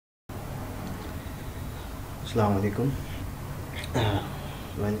Assalamu alaikum. Uh,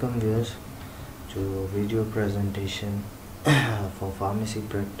 Welcome viewers to video presentation for pharmacy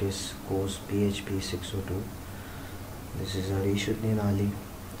practice course PHP 602. This is Arishuddin Ali,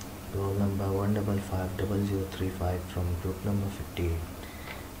 roll number 1550035 from group number 58.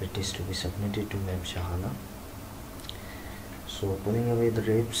 It is to be submitted to Ma'am Shahana. So pulling away the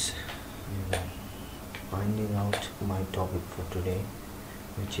ribs and finding out my topic for today,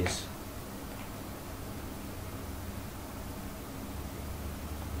 which is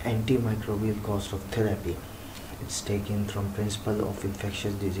antimicrobial cost of therapy. It's taken from Principle of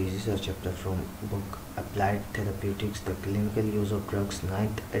Infectious Diseases, a chapter from book Applied Therapeutics, the Clinical Use of Drugs,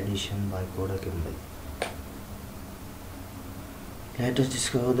 9th edition by Coda Kimball. Let us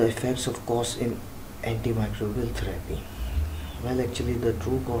discover the effects of cost in antimicrobial therapy. Well, actually, the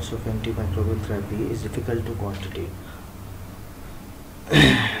true cost of antimicrobial therapy is difficult to quantitate.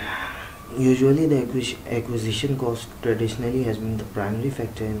 Usually, the acquisition cost traditionally has been the primary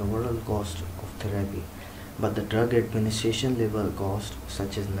factor in overall cost of therapy, but the drug administration level cost,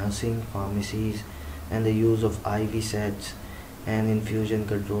 such as nursing, pharmacies, and the use of IV sets and infusion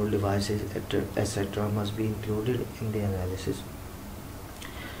control devices, etc., must be included in the analysis.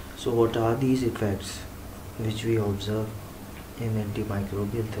 So, what are these effects which we observe in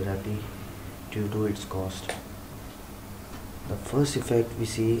antimicrobial therapy due to its cost? The first effect we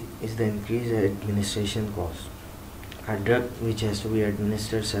see is the increased administration cost. A drug which has to be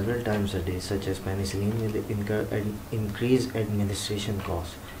administered several times a day, such as penicillin, will incur an increased administration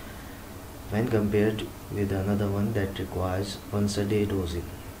cost when compared with another one that requires once a day dosing.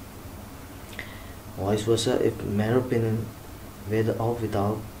 Vice versa, if meropenem with or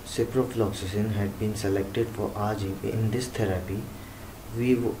without ciprofloxacin had been selected for RGP in this therapy,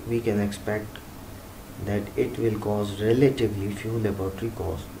 we can expect that it will cause relatively few laboratory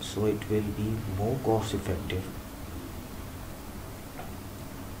costs, so it will be more cost effective.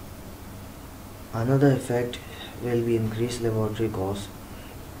 Another effect will be increased laboratory costs.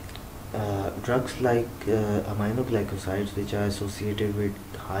 Drugs like aminoglycosides, which are associated with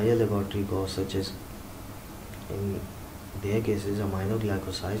higher laboratory costs, such as in their cases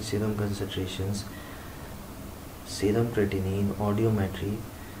aminoglycosides, serum concentrations, serum creatinine, audiometry,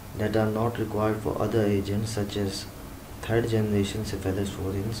 that are not required for other agents such as third generation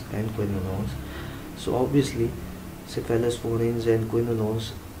cephalosporins and quinolones. So obviously cephalosporins and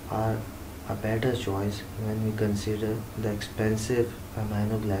quinolones are a better choice when we consider the expensive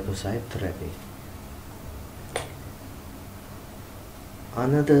aminoglycoside therapy.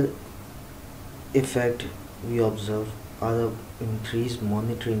 Another effect we observe are the increased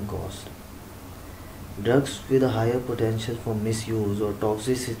monitoring cost. Drugs with a higher potential for misuse or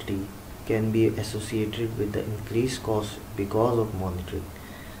toxicity can be associated with the increased cost because of monitoring,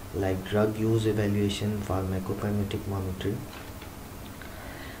 like drug use evaluation, pharmacokinetic monitoring.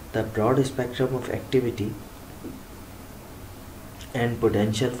 The broad spectrum of activity and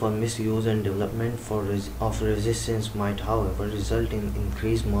potential for misuse and development of resistance might, however, result in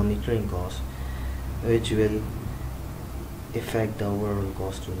increased monitoring costs, which will affect the overall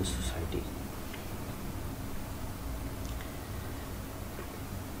cost to the society.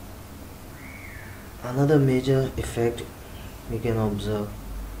 Another major effect we can observe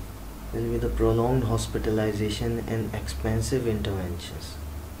will be the prolonged hospitalization and expensive interventions.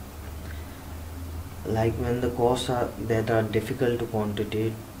 Like when the costs that are difficult to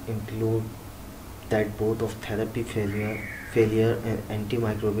quantitate include that both of therapy failure and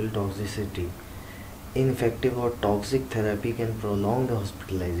antimicrobial toxicity. Ineffective or toxic therapy can prolong the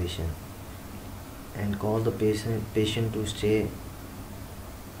hospitalization and cause the patient to stay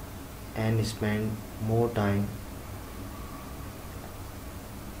and spend more time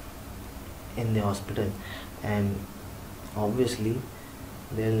in the hospital, and obviously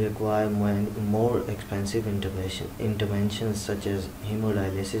they'll require more expensive interventions such as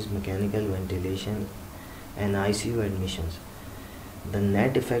hemodialysis, mechanical ventilation, and ICU admissions. The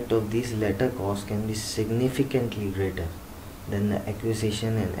net effect of these latter costs can be significantly greater than the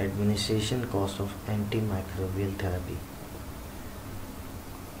acquisition and administration cost of antimicrobial therapy.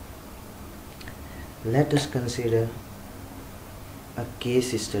 Let us consider a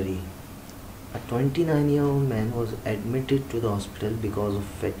case study. A 29-year-old man was admitted to the hospital because of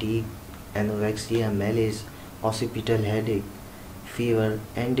fatigue, anorexia, malaise, occipital headache, fever,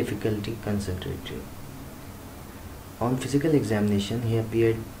 and difficulty concentrating. On physical examination, he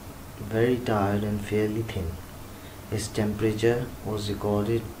appeared very tired and fairly thin. His temperature was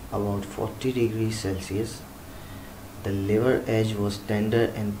recorded about 40 degrees Celsius. The liver edge was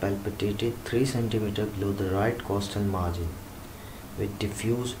tender and palpitated 3 cm below the right costal margin, with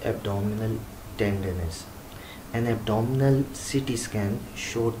diffuse abdominal tenderness. An abdominal CT scan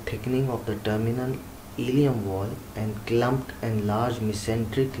showed thickening of the terminal ileum wall and clumped and large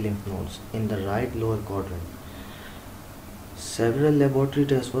mesenteric lymph nodes in the right lower quadrant. Several laboratory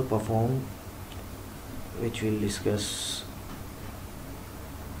tests were performed, which we'll discuss.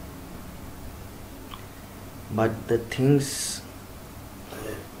 But the things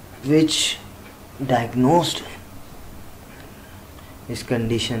which diagnosed his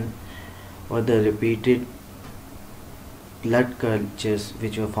condition were the repeated blood cultures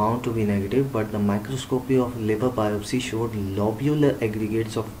which were found to be negative, but the microscopy of liver biopsy showed lobular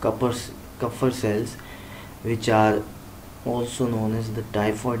aggregates of Kupffer cells, which are also known as the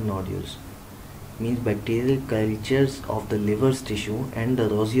typhoid nodules, means bacterial cultures of the liver's tissue, and the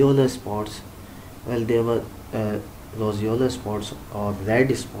roseolar spots. Well, there were roseolar spots or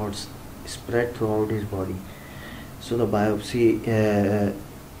red spots spread throughout his body. So the biopsy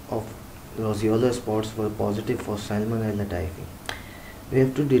of roseolar spots were positive for Salmonella typhi. We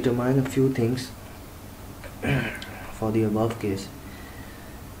have to determine a few things for the above case.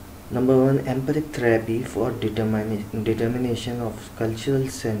 Number one, empiric therapy for determination of cultural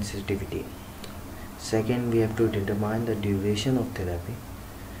sensitivity. Second, we have to determine the duration of therapy.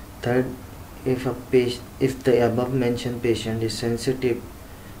 Third, if the above mentioned patient is sensitive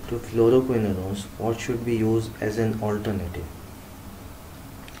to fluoroquinolones, what should be used as an alternative?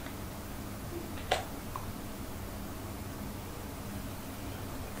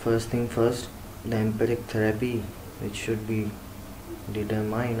 First thing first, the empiric therapy which should be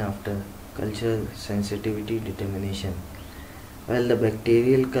determined after cultural sensitivity determination. Well, the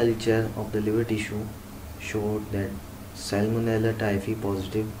bacterial culture of the liver tissue showed that Salmonella typhi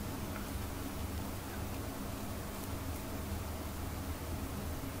positive,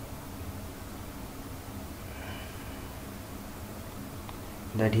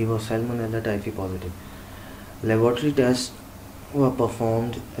 that he was Salmonella typhi positive. Laboratory tests were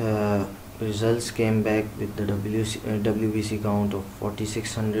performed. Results came back with the WBC count of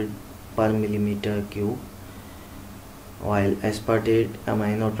 4600 per millimeter cube, while aspartate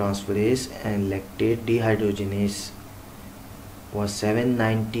aminotransferase and lactate dehydrogenase was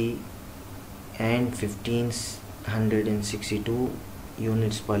 790 and 1562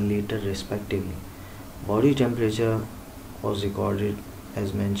 units per liter respectively. Body temperature was recorded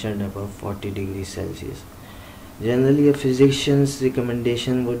as mentioned above 40 degrees Celsius. Generally, a physician's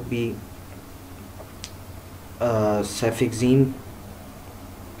recommendation would be cefixime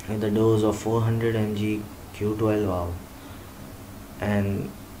with a dose of 400 mg Q12 hour, and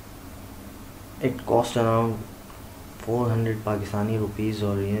it cost around 400 Pakistani rupees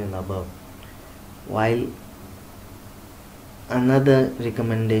or even above. While another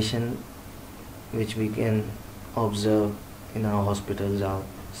recommendation which we can observe in our hospitals are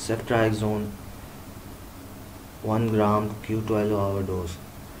ceftriaxone 1 gram Q12 hour dose.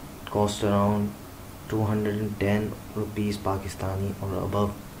 It costs around 210 rupees Pakistani or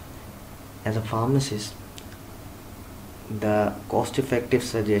above. As a pharmacist, the cost effective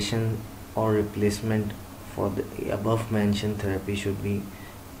suggestion or replacement for the above mentioned therapy should be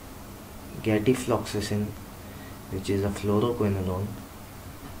gatifloxacin, which is a fluoroquinolone,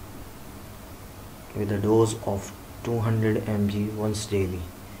 with a dose of 200 mg once daily.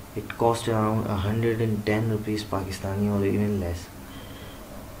 It costs around 110 rupees Pakistani or even less.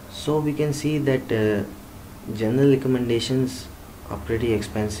 So we can see that general recommendations are pretty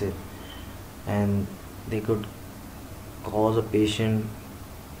expensive, and they could cause a patient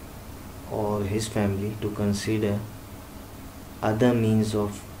or his family to consider other means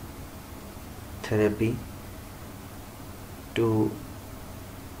of therapy to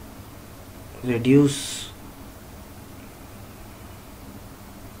reduce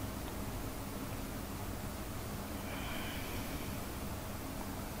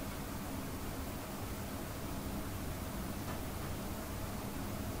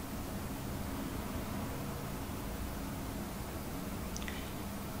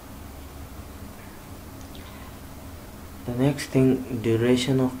the next thing,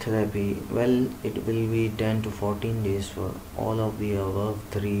 duration of therapy. Well, it will be 10 to 14 days for all of the above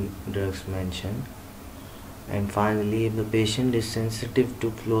 3 drugs mentioned. And finally, if the patient is sensitive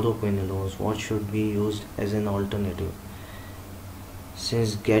to fluoroquinolones, what should be used as an alternative?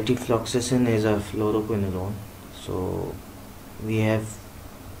 Since gatifloxacin is a fluoroquinolone, so we have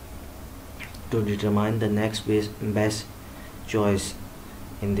to determine the next best choice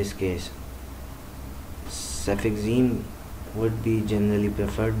in this case. Cefixime would be generally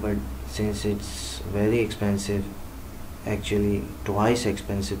preferred, but since it's very expensive, actually twice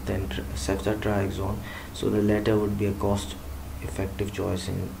expensive than ceftriaxone, so the latter would be a cost effective choice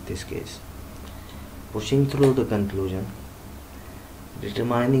in this case. Pushing through the conclusion,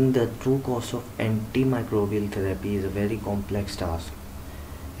 determining the true cost of antimicrobial therapy is a very complex task.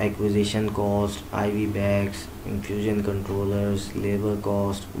 Acquisition cost, IV bags, infusion controllers, labor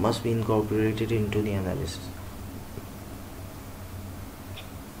cost must be incorporated into the analysis.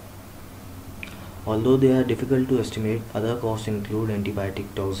 Although they are difficult to estimate, other costs include antibiotic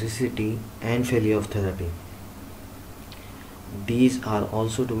toxicity and failure of therapy. These are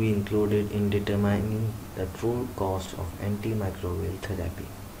also to be included in determining the true cost of antimicrobial therapy.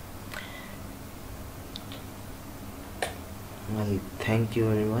 Well, thank you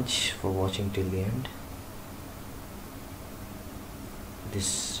very much for watching till the end.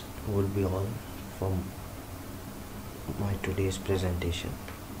 This would be all from my today's presentation.